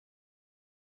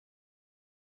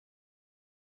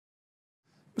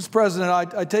Mr.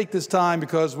 President, I take this time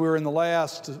because we're in the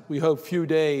last, we hope, few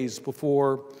days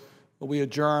before we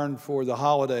adjourn for the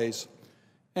holidays.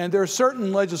 And there's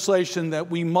certain legislation that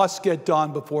we must get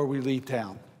done before we leave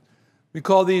town. We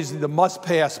call these the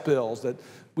must-pass bills that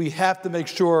we have to make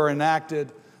sure are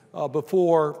enacted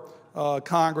before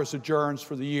Congress adjourns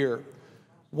for the year.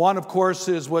 One, of course,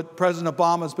 is what President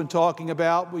Obama has been talking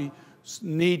about. We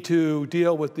need to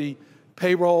deal with the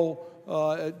payroll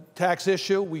tax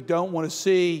issue. We don't want to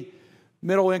see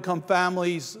middle-income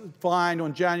families find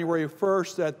on January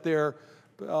 1st that their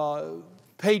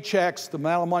paychecks, the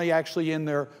amount of money actually in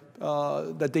their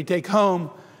that they take home,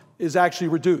 is actually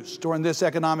reduced. During this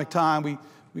economic time,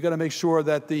 we got to make sure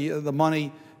that the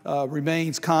money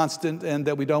remains constant and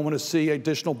that we don't want to see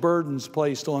additional burdens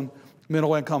placed on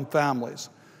middle-income families.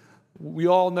 We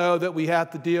all know that we have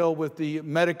to deal with the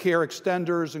Medicare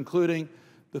extenders, including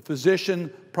the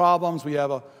physician problems. We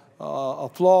have a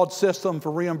flawed system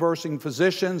for reimbursing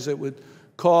physicians. It would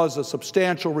cause a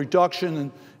substantial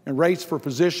reduction in rates for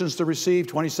physicians to receive,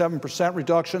 27%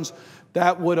 reductions.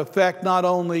 That would affect not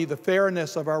only the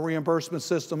fairness of our reimbursement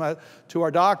system to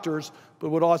our doctors, but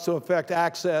would also affect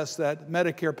access that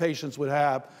Medicare patients would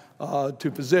have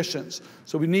to physicians.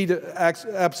 So we need to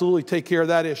absolutely take care of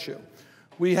that issue.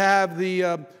 We have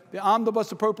the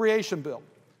omnibus appropriation bill,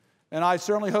 and I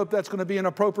certainly hope that's going to be an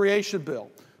appropriation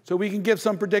bill so we can give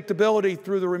some predictability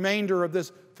through the remainder of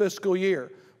this fiscal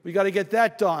year. We got to get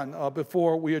that done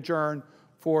before we adjourn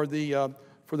for the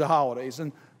holidays.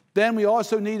 And then we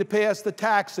also need to pass the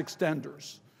tax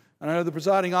extenders. And I know the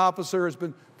presiding officer has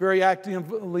been very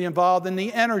actively involved in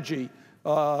the energy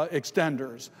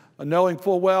extenders, knowing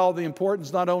full well the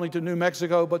importance not only to New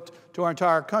Mexico but to our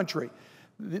entire country.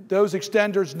 Those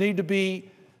extenders need to be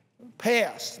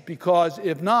passed because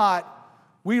if not,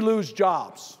 we lose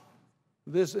jobs.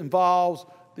 This involves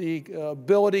the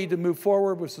ability to move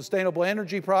forward with sustainable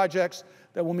energy projects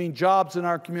that will mean jobs in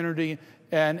our community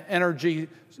and energy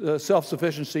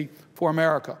self-sufficiency for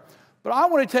America. But I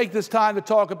want to take this time to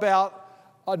talk about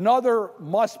another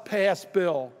must-pass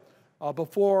bill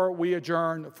before we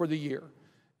adjourn for the year,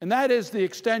 and that is the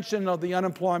extension of the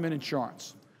unemployment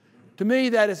insurance. To me,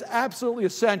 that is absolutely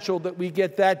essential that we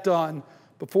get that done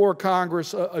before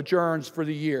Congress adjourns for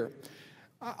the year.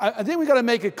 I think we've got to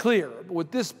make it clear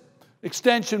what this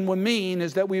extension would mean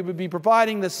is that we would be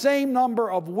providing the same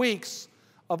number of weeks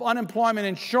of unemployment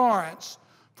insurance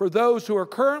for those who are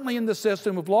currently in the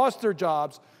system, who've lost their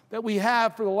jobs, that we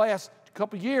have for the last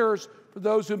couple of years for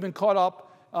those who've been caught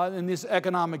up in this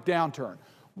economic downturn.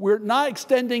 We're not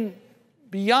extending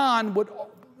beyond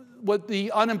what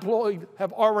the unemployed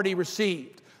have already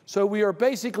received. So we are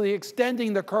basically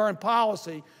extending the current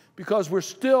policy because we're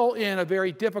still in a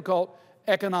very difficult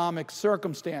economic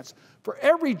circumstance. For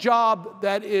every job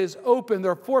that is open,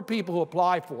 there are 4 people who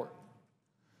apply for it.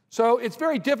 So it's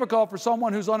very difficult for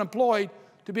someone who's unemployed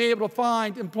to be able to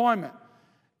find employment.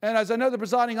 And as I know the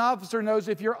presiding officer knows,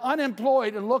 if you're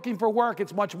unemployed and looking for work,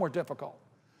 it's much more difficult.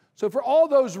 So for all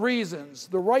those reasons,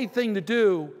 the right thing to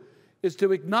do is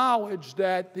to acknowledge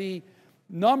that the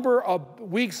number of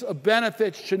weeks of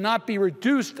benefits should not be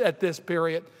reduced at this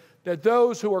period, that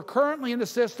those who are currently in the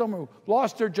system who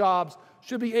lost their jobs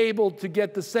should be able to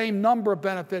get the same number of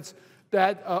benefits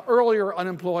that earlier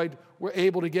unemployed were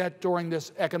able to get during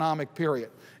this economic period.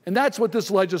 And that's what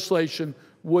this legislation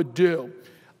would do.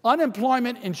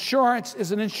 Unemployment insurance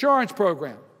is an insurance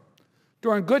program.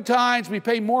 During good times, we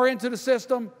pay more into the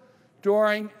system.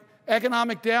 During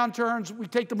economic downturns, we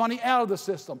take the money out of the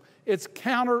system. It's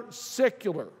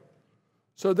counter-secular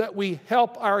so that we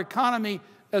help our economy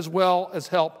as well as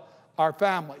help our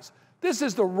families. This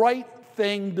is the right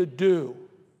thing to do.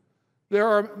 There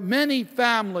are many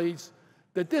families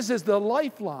that this is the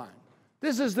lifeline.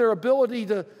 This is their ability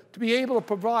to be able to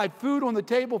provide food on the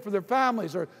table for their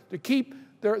families, or to keep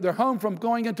their home from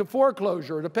going into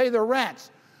foreclosure, or to pay their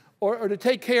rents, or to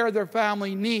take care of their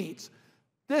family needs.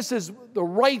 This is the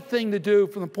right thing to do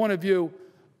from the point of view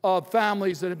of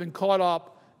families that have been caught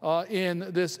up in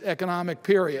this economic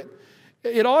period.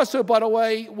 It also, by the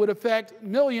way, would affect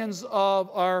millions of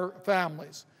our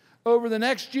families. Over the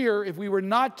next year, if we were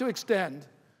not to extend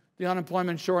the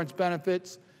unemployment insurance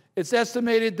benefits, it's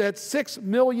estimated that 6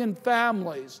 million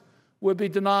families would be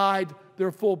denied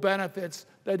their full benefits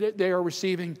that they are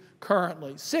receiving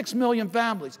currently. 6 million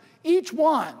families. Each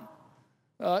one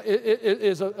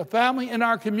is a family in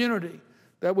our community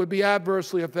that would be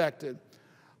adversely affected.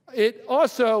 It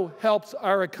also helps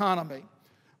our economy.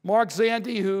 Mark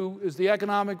Zandi, who was the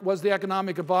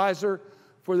economic advisor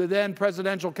for the then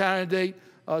presidential candidate,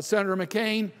 Senator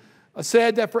McCain,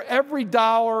 said that for every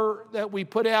dollar that we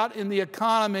put out in the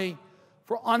economy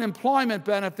for unemployment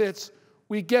benefits,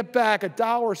 we get back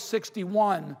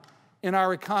 $1.61 in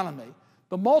our economy.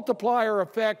 The multiplier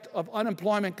effect of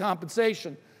unemployment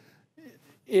compensation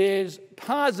is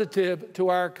positive to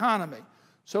our economy.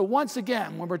 So once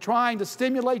again, when we're trying to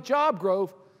stimulate job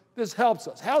growth, this helps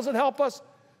us. How does it help us?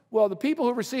 Well, the people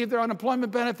who receive their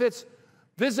unemployment benefits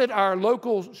visit our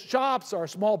local shops, our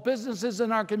small businesses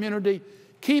in our community,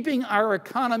 keeping our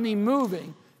economy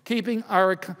moving, keeping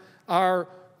our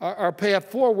path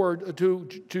forward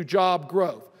to job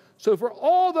growth. So for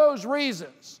all those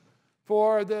reasons,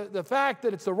 for the fact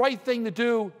that it's the right thing to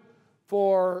do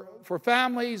for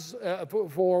families,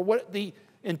 for what the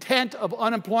intent of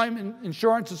unemployment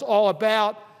insurance is all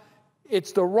about,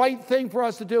 it's the right thing for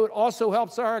us to do. It also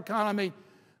helps our economy.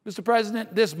 Mr.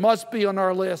 President, this must be on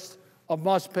our list of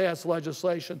must-pass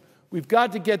legislation. We've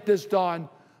got to get this done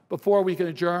before we can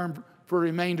adjourn for the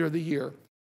remainder of the year.